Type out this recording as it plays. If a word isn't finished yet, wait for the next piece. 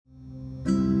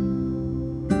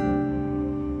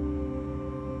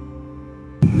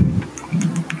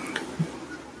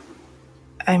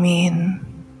I mean,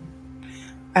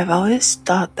 I've always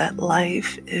thought that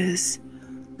life is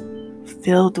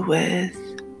filled with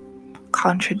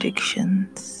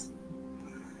contradictions.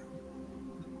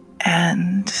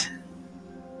 And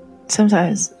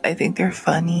sometimes I think they're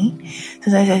funny.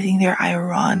 Sometimes I think they're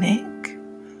ironic.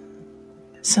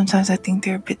 Sometimes I think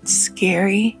they're a bit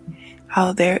scary.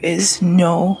 How there isn't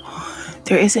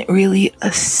really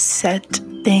a set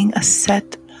thing, a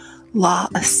set law,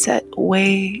 a set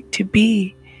way to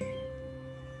be.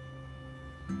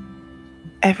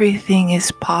 Everything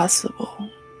is possible.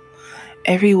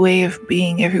 Every way of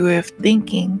being, every way of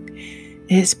thinking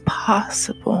is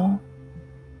possible.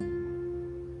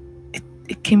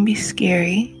 It can be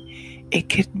scary. It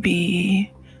could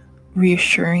be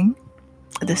reassuring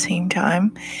at the same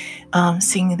time.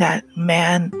 Seeing that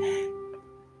man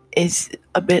is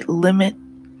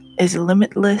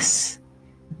limitless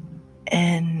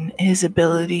in his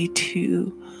ability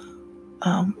to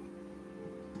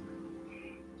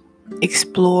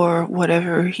explore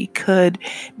whatever he could,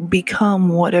 become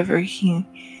whatever he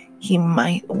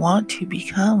might want to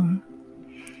become.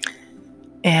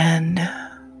 And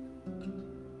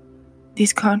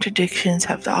these contradictions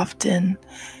have often,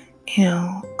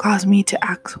 caused me to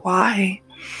ask why.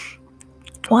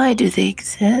 Why do they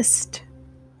exist?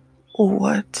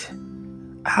 Or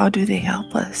how do they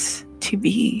help us to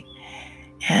be?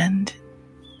 And,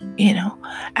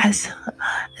 as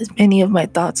many of my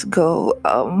thoughts go,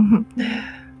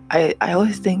 I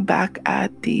always think back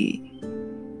at the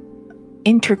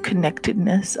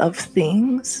interconnectedness of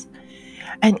things.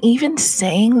 And even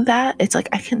saying that, it's like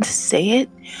I can say it,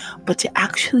 but to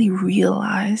actually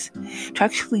realize, to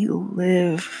actually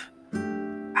live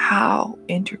how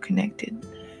interconnected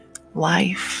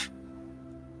life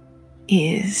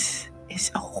is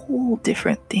a whole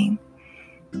different thing.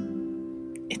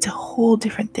 It's a whole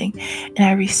different thing. And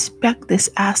I respect this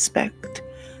aspect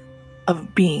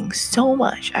of being so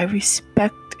much. I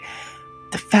respect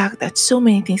the fact that so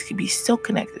many things can be so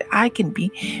connected. I can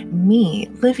be me,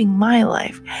 living my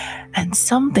life, and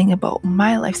something about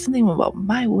my life, something about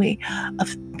my way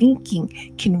of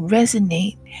thinking can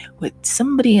resonate with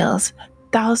somebody else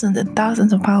thousands and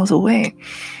thousands of miles away.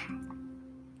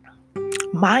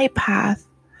 My path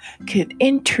could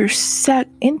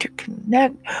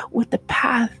interconnect with the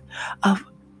path of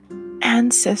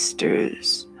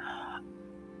ancestors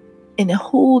in a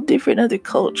whole different other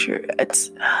culture. It's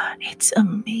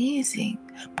amazing.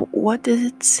 But what does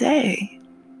it say?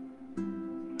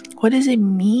 What does it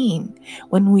mean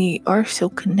when we are so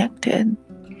connected?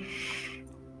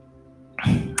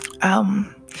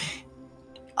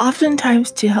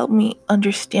 Oftentimes to help me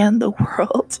understand the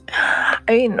world,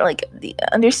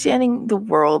 understanding the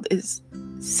world is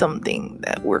something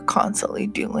that we're constantly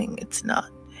doing. It's not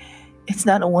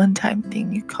a one-time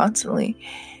thing. You're constantly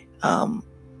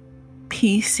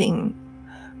piecing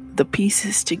the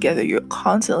pieces together. You're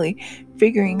constantly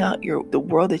figuring out the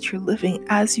world that you're living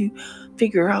as you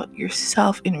figure out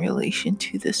yourself in relation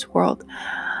to this world.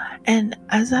 And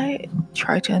as I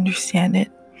try to understand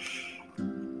it,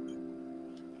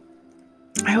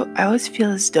 I always feel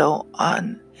as though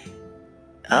on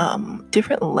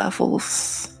different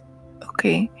levels,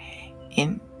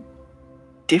 in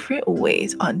different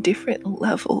ways, on different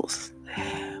levels,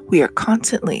 we are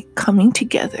constantly coming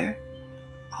together,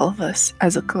 all of us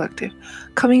as a collective,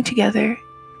 coming together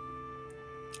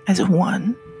as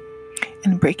one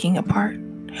and breaking apart.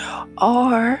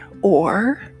 Or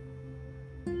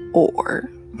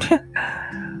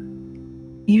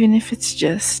even if it's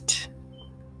just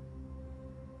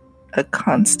a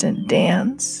constant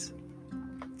dance,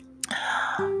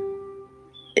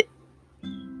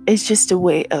 it's just a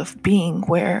way of being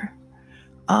where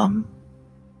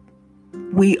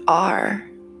we are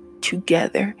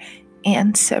together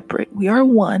and separate. We are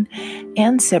one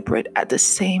and separate at the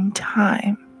same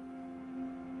time.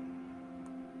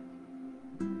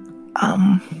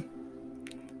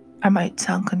 I might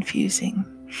sound confusing.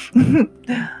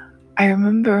 I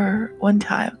remember one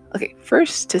time,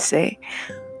 first to say,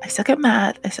 I suck at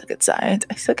math, I suck at science,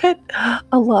 I suck at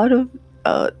a lot of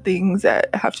things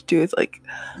that have to do with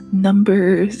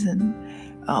numbers and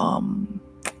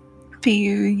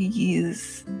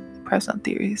theories, perhaps not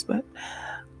theories, but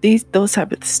those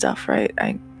type of stuff, right?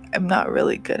 I'm not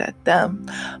really good at them,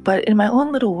 but in my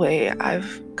own little way,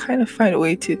 I've kind of found a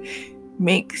way to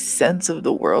make sense of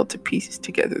the world, to piece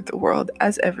together the world,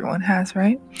 as everyone has,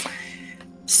 right?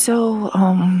 So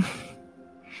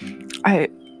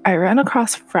I ran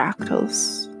across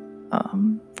fractals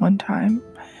one time,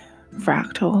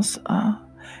 and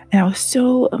I was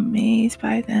so amazed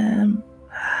by them.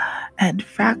 And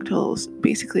fractals,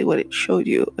 basically what it showed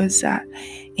you is that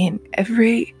in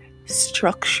every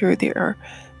structure there are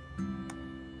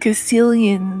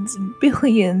gazillions and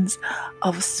billions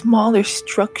of smaller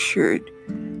structured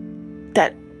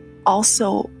that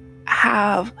also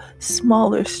have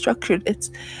smaller structured.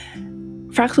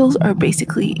 Fractals are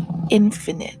basically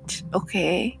infinite,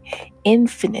 okay?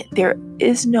 Infinite. There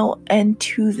is no end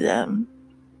to them.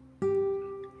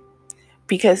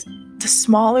 Because the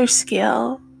smaller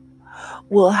scale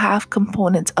will have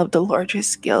components of the larger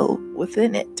scale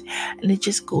within it. And it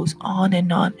just goes on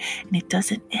and it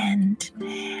doesn't end.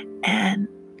 And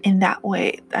in that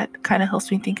way, that kind of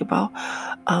helps me think about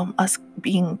us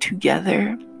being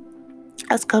together,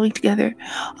 us coming together,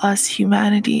 us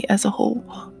humanity as a whole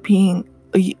being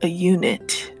a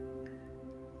unit,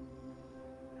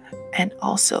 and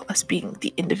also us being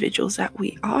the individuals that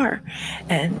we are.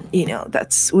 And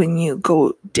that's when you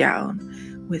go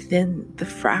down within the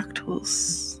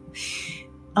fractals.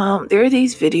 There are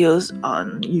these videos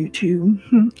on YouTube.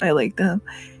 I like them,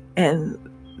 and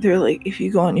they're like, if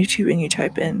you go on YouTube and you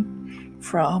type in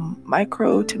from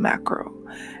micro to macro,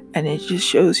 and it just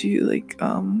shows you like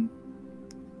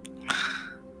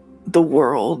the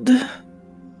world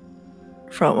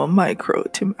from a micro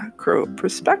to macro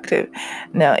perspective.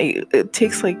 Now it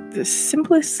takes like the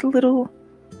simplest little,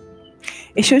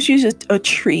 it shows you just a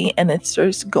tree and it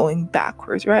starts going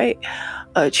backwards, right?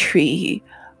 A tree,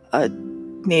 a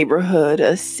neighborhood,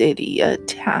 a city, a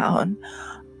town,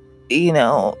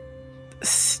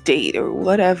 state or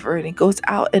whatever, and it goes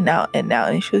out and out and out,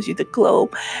 and it shows you the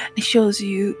globe, and it shows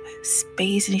you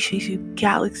space, and it shows you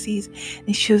galaxies, and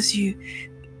it shows you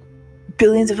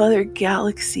billions of other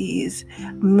galaxies,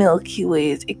 Milky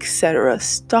Ways, etc.,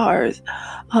 stars,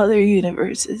 other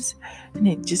universes, and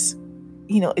it just,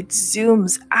 it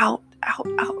zooms out,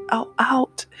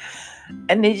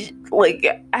 and it, like,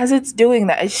 as it's doing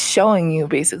that, it's showing you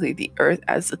basically the Earth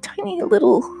as a tiny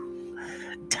little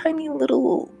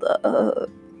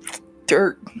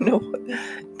dirt,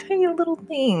 tiny little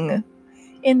thing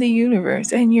in the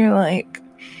universe, and you're like,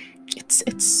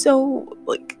 it's so,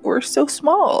 like, we're so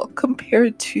small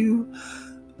compared to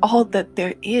all that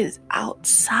there is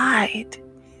outside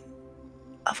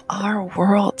of our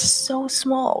world. So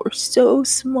small. We're so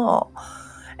small.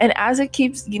 And as it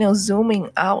keeps,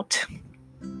 zooming out,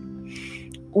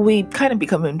 we kind of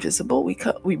become invisible.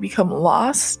 We become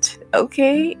lost,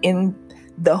 okay, in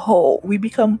the whole. We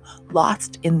become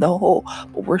lost in the whole,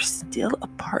 but we're still a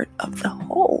part of the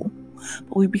whole.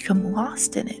 But we become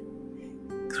lost in it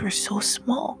because we're so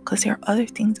small, because there are other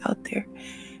things out there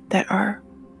that are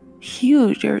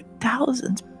huge. There are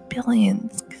thousands,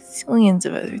 billions, gazillions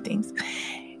of other things.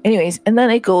 Anyways, and then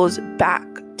it goes back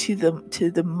to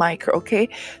the micro, okay?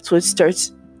 So it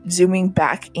starts zooming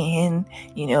back in,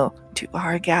 to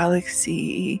our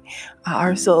galaxy,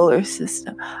 our solar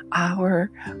system,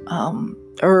 our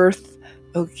Earth,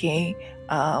 okay,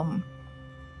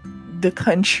 the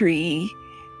country,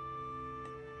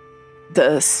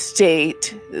 the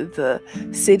state, the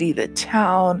city, the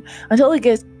town, until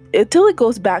it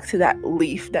goes back to that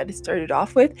leaf that it started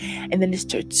off with, and then it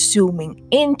starts zooming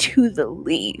into the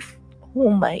leaf. Oh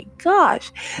my gosh,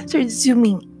 start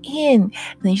zooming in, and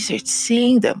then you start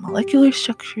seeing the molecular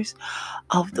structures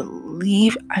of the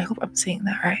leaf. I hope I'm saying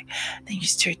that right. Then you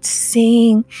start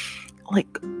seeing like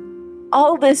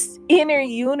all this inner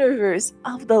universe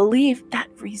of the leaf that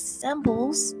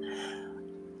resembles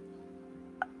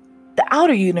the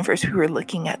outer universe we were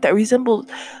looking at, that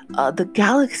resembled the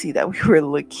galaxy that we were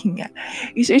looking at.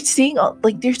 You start seeing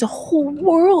there's a whole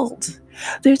world.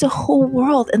 There's a whole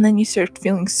world, and then you start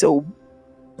feeling so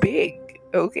big.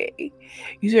 Okay,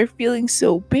 you start feeling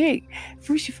so big.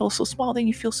 First you feel so small, then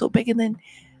you feel so big, and then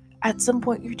at some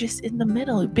point you're just in the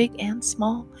middle, big and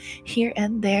small, here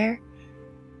and there,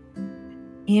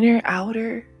 inner,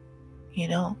 outer,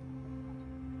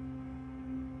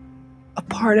 a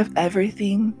part of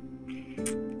everything,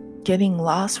 getting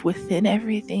lost within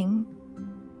everything.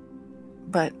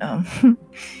 But I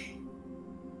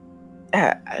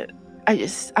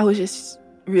was just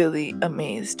really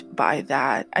amazed by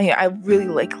that. I really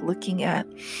like looking at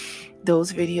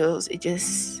those videos.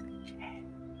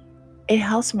 It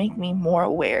helps make me more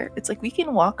aware. It's like we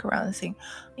can walk around and saying,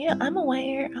 yeah, I'm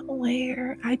aware,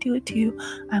 I do it too,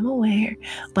 I'm aware.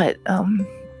 But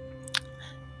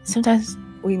sometimes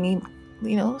we need,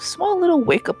 small little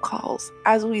wake-up calls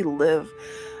as we live.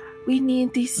 We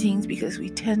need these things because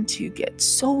we tend to get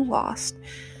so lost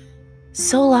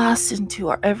into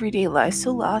our everyday life,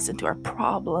 so lost into our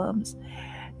problems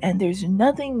And there's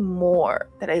nothing more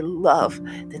that I love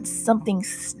than something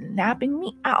snapping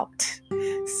me out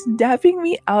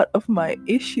of my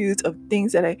issues, of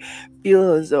things that I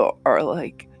feel as though are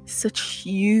like such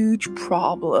huge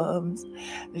problems.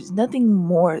 There's nothing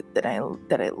more that I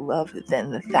love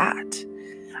than that.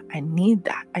 I need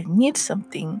that. I need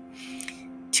something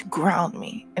to ground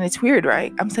me. And it's weird,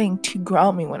 right? I'm saying to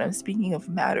ground me when I'm speaking of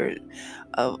matters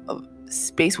of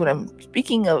space, when I'm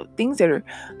speaking of things that are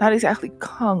not exactly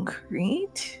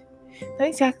concrete, not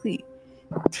exactly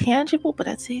tangible, but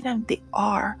at the same time they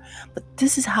are. But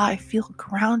this is how I feel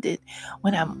grounded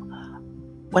when I'm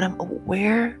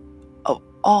aware of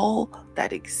all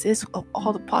that exists, of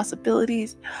all the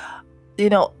possibilities.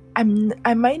 I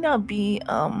might not be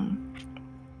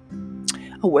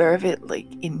aware of it like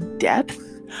in depth.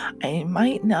 I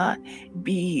might not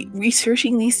be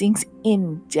researching these things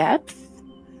in depth.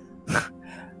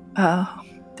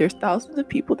 There's thousands of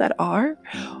people that are,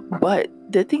 but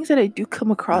the things that I do come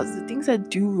across, the things that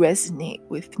do resonate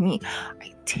with me,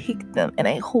 I take them and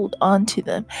I hold on to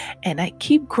them and I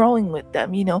keep growing with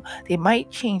them. They might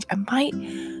change. I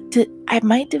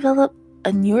might develop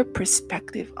a newer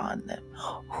perspective on them.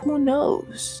 Who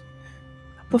knows?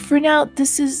 But for now,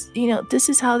 this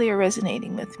is how they are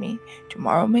resonating with me.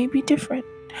 Tomorrow may be different.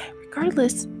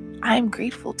 Regardless, I'm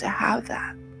grateful to have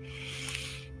that.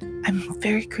 I'm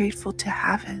very grateful to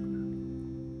have it.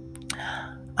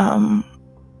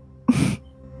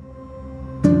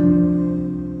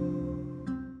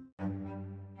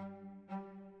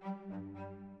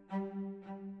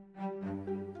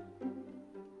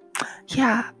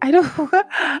 Yeah, I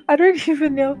don't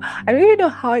even know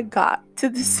how I got to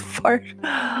this part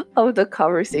of the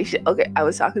conversation. Okay, I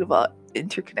was talking about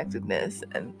interconnectedness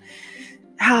and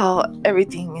how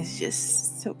everything is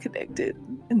just so connected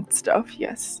and stuff.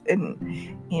 Yes. And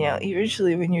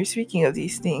eventually when you're speaking of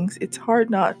these things, it's hard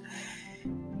not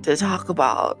to talk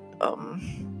about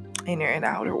inner and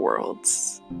outer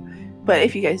worlds. But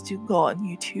if you guys do go on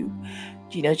YouTube,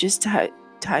 just type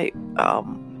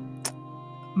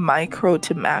micro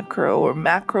to macro or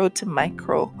macro to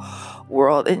micro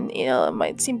world, and it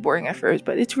might seem boring at first,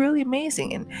 but it's really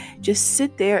amazing. And just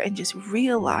sit there and just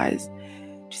realize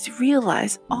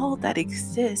all that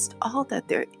exists, all that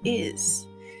there is.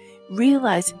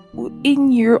 Realize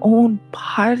in your own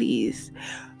bodies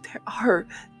there are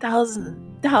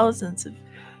thousands of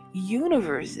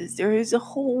universes. There is a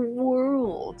whole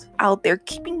world out there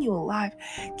keeping you alive,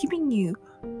 keeping you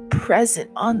present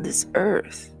on this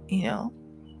earth,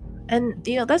 And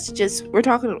that's just we're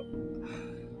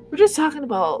just talking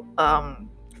about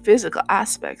physical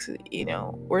aspects.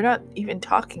 We're not even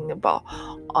talking about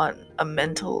on a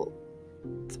mental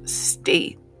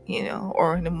state,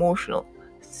 or an emotional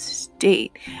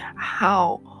state,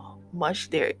 how much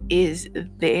there is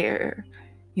there,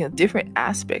 different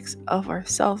aspects of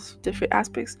ourselves, different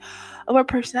aspects of our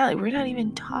personality. We're not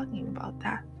even talking about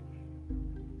that,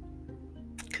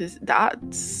 because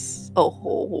that's a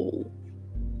whole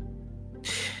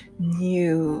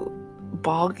new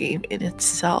ball game in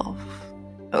itself.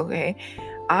 Okay,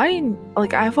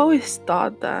 I've always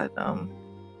thought that I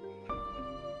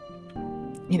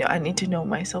need to know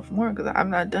myself more, because I'm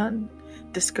not done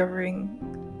discovering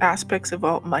aspects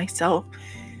about myself.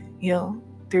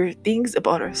 There are things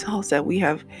about ourselves that we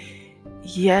have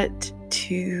yet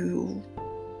to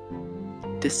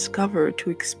discover, to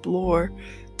explore,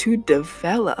 to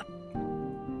develop.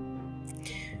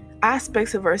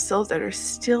 Aspects of ourselves that are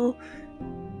still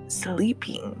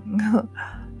sleeping.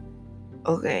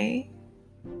 Okay?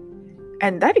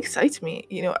 And that excites me.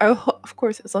 Of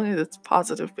course, as long as it's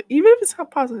positive. But even if it's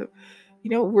not positive,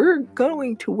 we're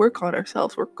going to work on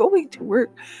ourselves. We're going to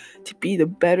work to be the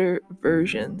better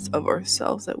versions of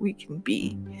ourselves that we can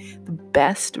be. The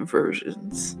best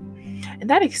versions. And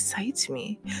that excites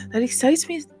me. That excites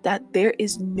me that there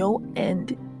is no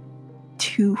end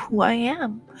to who I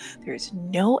am. There's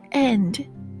no end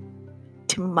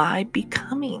to my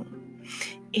becoming.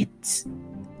 It's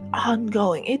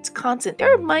ongoing. It's constant.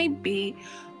 There might be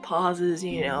pauses,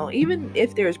 even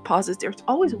if there's pauses, there's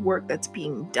always work that's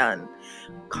being done,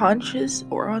 conscious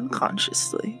or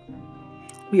unconsciously.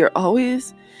 We are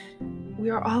always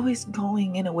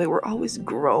going in a way. We're always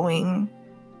growing.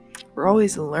 We're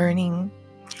always learning.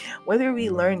 Whether we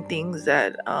learn things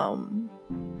that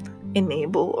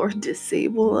enable or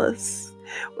disable us,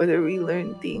 whether we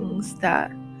learn things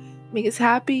that make us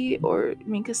happy or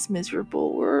make us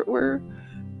miserable, we're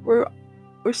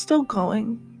still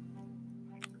going.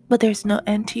 But there's no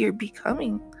end to your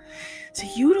becoming. So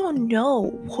you don't know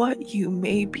what you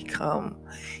may become.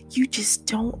 You just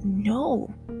don't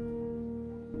know.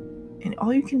 And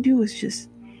all you can do is just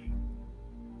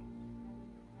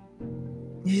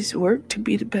You just work to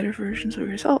be the better versions of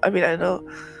yourself. I mean, I know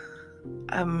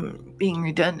I'm being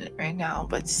redundant right now,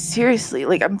 but seriously,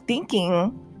 like I'm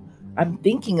thinking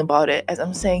about it as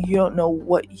I'm saying you don't know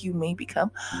what you may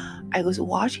become. I was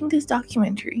watching this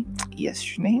documentary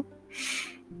yesterday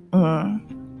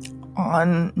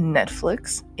on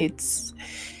Netflix. It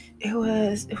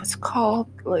was called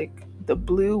like The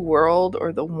Blue World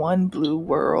or The One Blue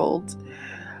World.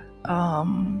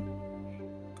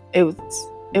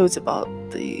 It was about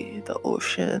the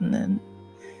ocean and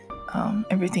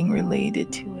everything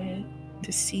related to it.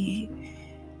 To see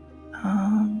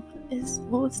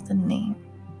what was the name?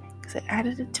 Because I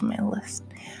added it to my list.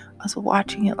 I was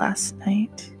watching it last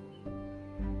night,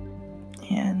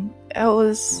 and it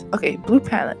was Blue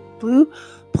Planet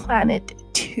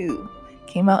 2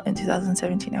 came out in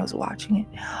 2017. I was watching it.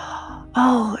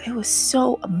 Oh, it was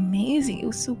so amazing. It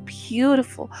was so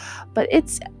beautiful. But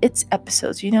it's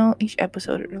episodes, each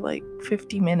episode are like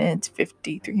 50 minutes,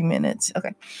 53 minutes.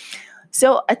 Okay.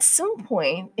 So at some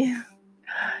point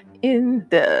in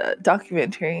the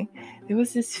documentary, there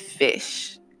was this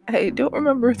fish. I don't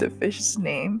remember the fish's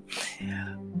name,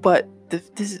 but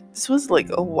this was like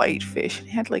a white fish. It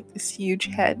had like this huge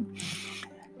head.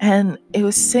 And it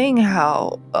was saying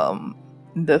how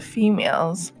the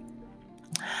females,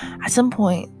 at some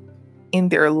point in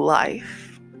their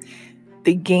life,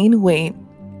 they gain weight,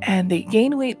 and they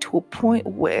gain weight to a point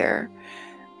where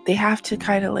they have to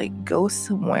kind of like go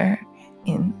somewhere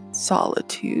in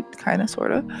solitude, kind of,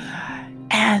 sort of,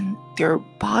 and their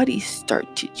bodies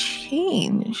start to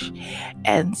change,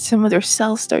 and some of their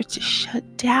cells start to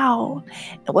shut down.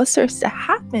 And what starts to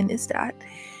happen is that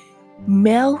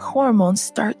male hormones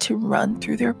start to run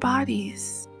through their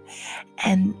bodies.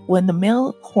 And when the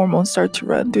male hormones start to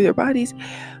run through their bodies,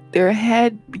 their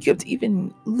head becomes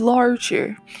even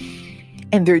larger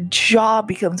and their jaw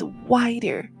becomes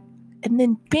wider. And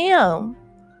then bam,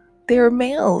 they're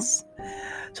males.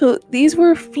 So these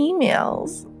were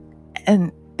females,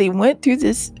 and they went through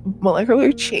this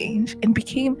molecular change and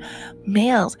became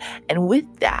males. And with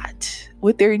that,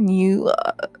 with their new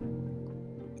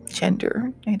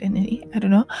gender identity, I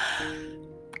don't know,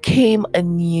 came a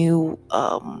new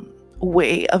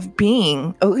way of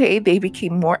being. Okay, they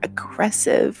became more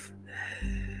aggressive.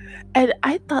 And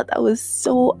I thought that was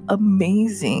so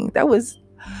amazing. That was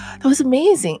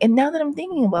amazing. And now that I'm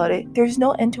thinking about it, there's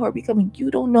no end to our becoming.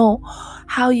 You don't know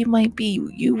how you might be.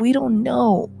 We don't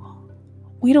know.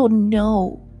 We don't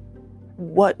know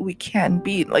what we can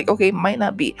be. Like, okay, it might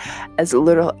not be as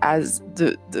little as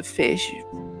the fish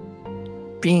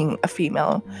being a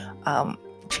female,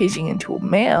 changing into a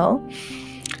male,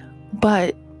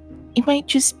 but it might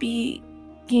just be,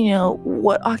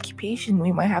 what occupation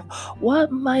we might have,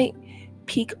 what might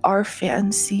pique our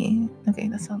fancy. Okay,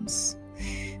 that sounds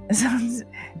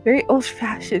very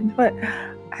old-fashioned, but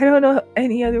I don't know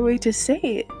any other way to say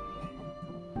it.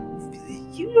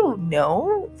 You don't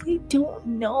know. We don't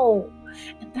know.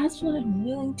 And that's what I'm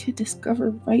willing to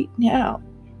discover right now.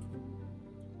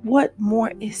 What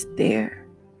more is there?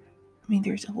 I mean,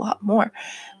 there's a lot more.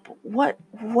 But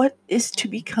what is to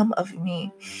become of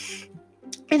me?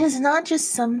 It is not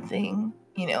just something,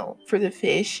 for the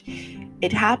fish.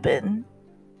 It happened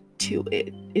to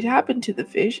it. It happened to the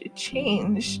fish. It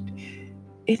changed.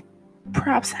 It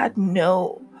perhaps had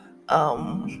no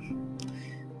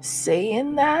say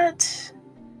in that.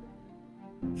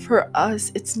 For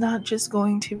us, it's not just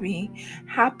going to be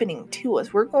happening to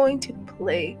us. We're going to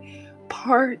play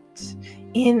parts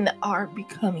in our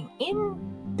becoming, in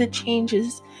the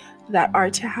changes that are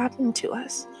to happen to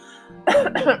us.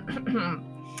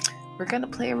 We're going to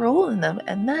play a role in them.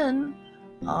 And then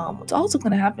what's also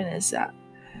going to happen is that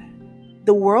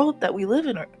the world that we live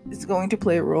in is going to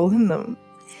play a role in them.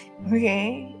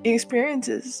 Okay?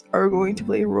 Experiences are going to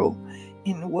play a role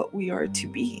in what we are to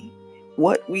be,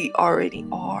 what we already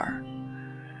are.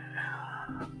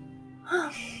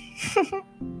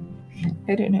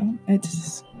 I don't know. I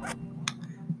just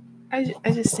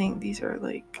think these are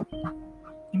like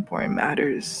important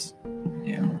matters.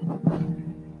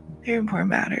 They're important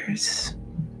matters.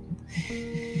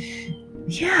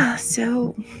 Yeah,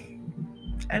 so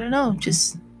I don't know,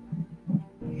 just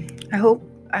I hope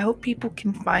people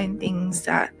can find things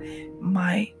that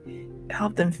might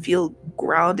help them feel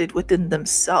grounded within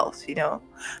themselves, not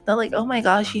like, oh my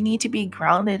gosh, you need to be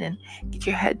grounded and get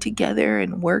your head together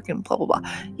and work and blah blah blah.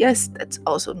 Yes, that's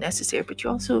also necessary, but you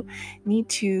also need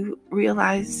to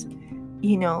realize,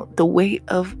 the weight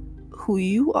of who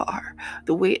you are,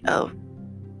 the weight of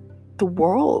the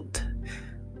world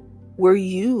where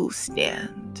you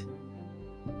stand,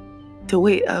 the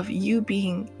weight of you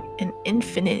being an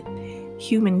infinite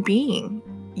human being.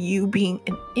 you being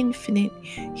an infinite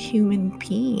human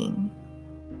being.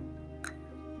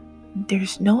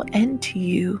 There's no end to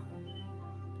you.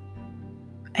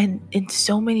 And in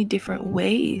so many different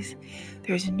ways,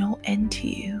 there's no end to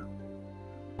you.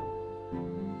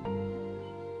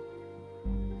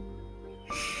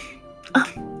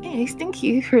 Anyways, thank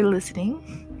you for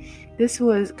listening. This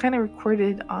was kind of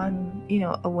recorded on,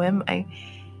 a whim. I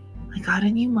got a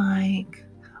new mic.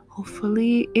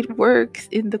 Hopefully it works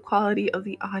in the quality of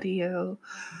the audio.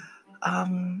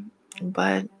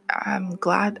 But I'm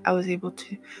glad I was able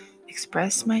to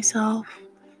express myself.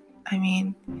 I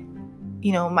mean,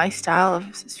 my style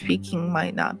of speaking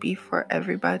might not be for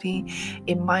everybody.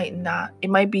 It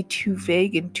might be too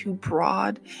vague and too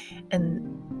broad.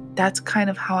 And that's kind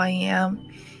of how I am.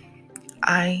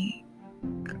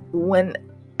 When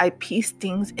I piece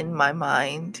things in my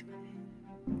mind,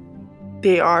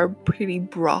 they are pretty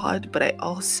broad, but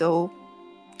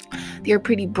they're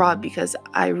pretty broad because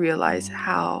I realize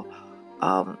how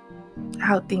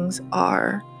things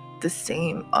are the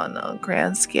same on a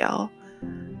grand scale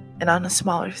and on a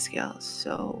smaller scale.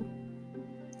 So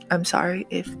I'm sorry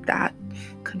if that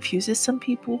confuses some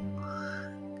people.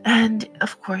 And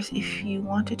of course, if you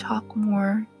want to talk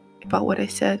more about what I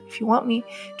said, if you want me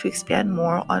to expand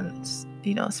more on,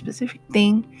 a specific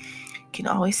thing, you can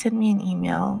always send me an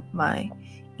email. My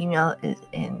email is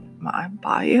in my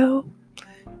bio.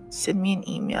 Send me an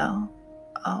email.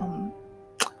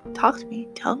 Talk to me.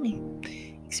 Tell me.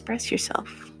 Express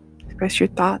yourself. Express your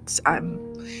thoughts. I'm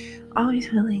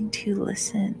always willing to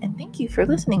listen. And thank you for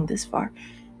listening this far.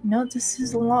 This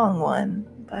is a long one,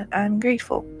 but I'm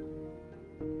grateful.